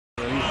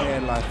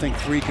had, I think,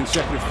 3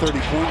 consecutive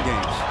 30-point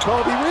games.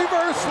 Kobe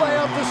reverse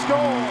layup to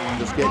score.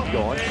 Just getting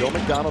going. Bill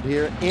McDonald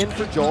here in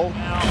for Joel.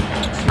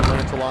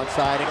 Lawrence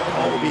alongside, and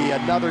Kobe,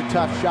 another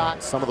tough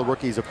shot. Some of the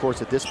rookies, of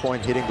course, at this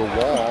point hitting the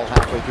wall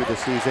halfway through the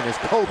season as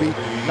Kobe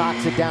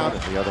knocks it down.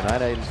 The other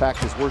night, in fact,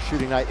 his worst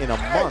shooting night in a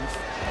month.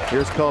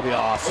 Here's Kobe.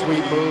 Oh,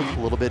 sweet move.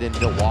 A little bit in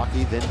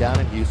Milwaukee, then down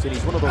in Houston.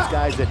 He's one of those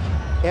guys that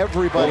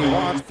everybody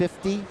wants.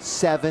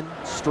 57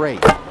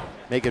 straight.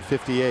 Make it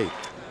 58.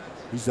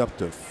 He's up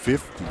to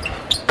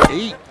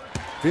 58,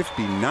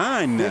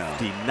 59 now.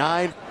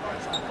 59.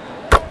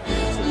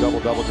 It's a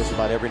double-double just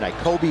about every night.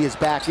 Kobe is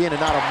back in, and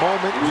not a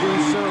moment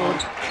too soon.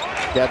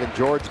 Kevin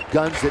George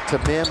guns it to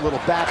Mim.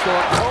 Little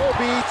backdoor.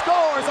 Kobe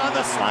scores on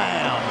the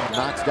slam.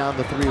 Knocks down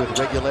the 3 with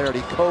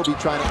regularity. Kobe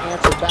trying to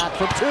answer back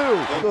from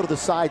 2. Go to the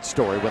side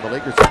story when the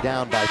Lakers are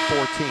down by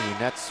 14.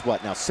 That's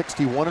what now,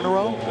 61 in a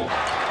row?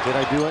 Did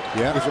I do it?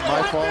 Yeah. Is it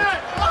my fault?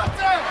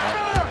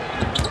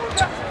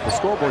 The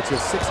scoreboard says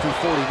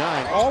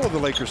 60-49. All of the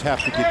Lakers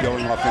have to get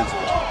going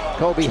offensively.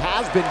 Kobe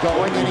has been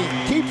going, and he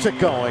keeps it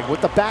going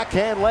with the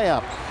backhand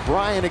layup.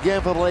 Bryant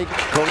again for the Lakers.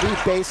 Kobe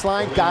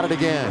baseline, got it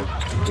again.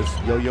 Just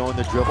yo-yoing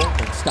the dribble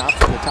and stops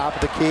at the top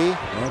of the key.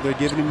 Well, they're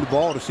giving him the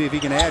ball to see if he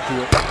can add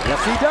to it.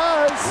 Yes, he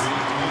does.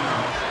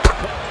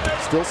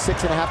 Still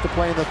 6.5 to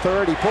play in the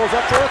third. He pulls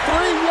up for a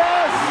 3.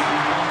 Yes!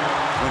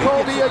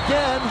 Kobe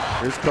again.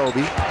 Here's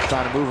Kobe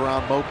trying to move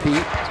around Mo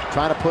Pete,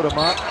 trying to put him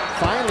up.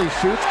 Finally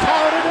shoots,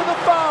 counted in the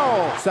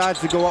foul. Decides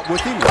to go up with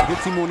him,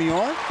 hits him on the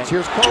arm. And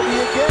here's Kobe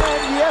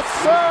again, yes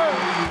sir.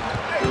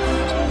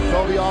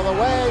 Kobe all the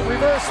way,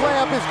 reverse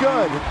layup is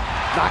good.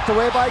 Knocked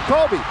away by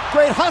Kobe.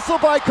 Great hustle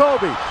by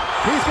Kobe.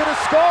 He's gonna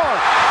score.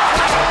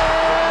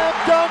 Slam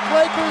dunk,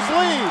 Lakers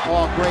lead.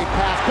 Oh, great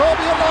pass.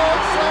 Kobe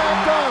alone,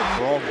 slam dunk.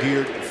 We're all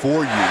geared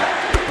for you,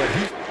 but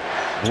he's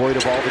void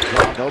of all the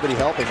drop. Nobody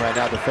helping right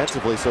now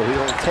defensively, so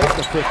he'll take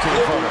the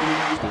 15-footer.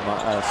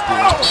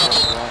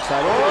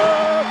 Alongside.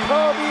 Oh,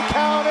 Kobe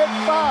counted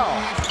foul.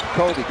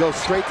 Kobe goes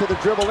straight to the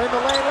dribble in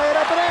the lane, lay it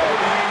up and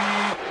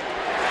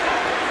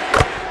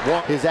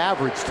in. His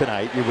average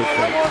tonight, you would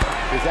think.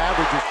 His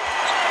average is.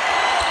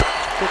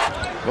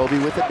 Kobe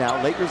with it now.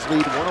 Lakers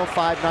lead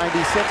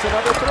 105-96.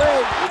 Another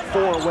 3.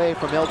 4 away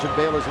from Elgin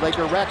Baylor's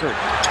Laker record.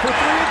 For 3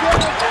 again.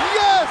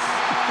 Yes!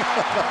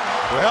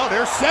 well,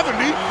 there's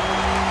 70.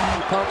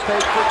 Pump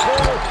fake for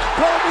Cole.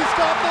 Kobe's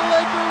got the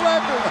Laker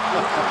record.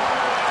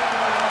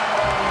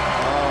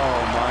 Oh,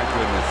 my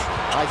goodness.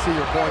 I see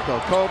your point,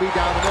 though. Kobe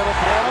down the middle,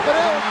 throw up and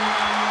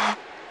in.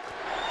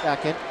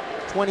 Second,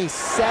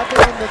 27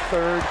 in the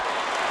third.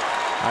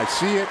 I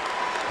see it.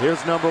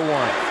 Here's number 1. Do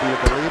you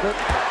believe it?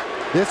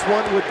 This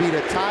one would be to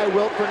tie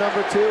Wilt for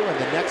number 2, and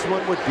the next one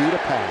would be to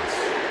pass.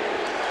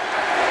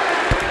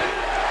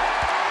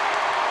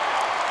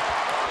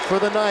 For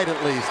the night, at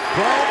least.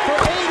 Bryant for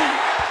 80.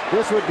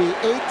 This would be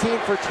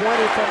 18 for 20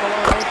 from the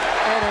line,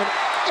 and an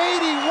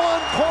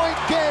 81-point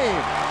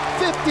game.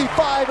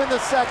 55 in the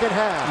second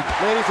half.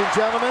 Ladies and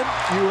gentlemen,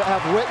 you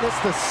have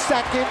witnessed the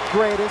second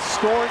greatest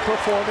scoring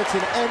performance in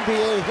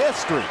NBA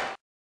history.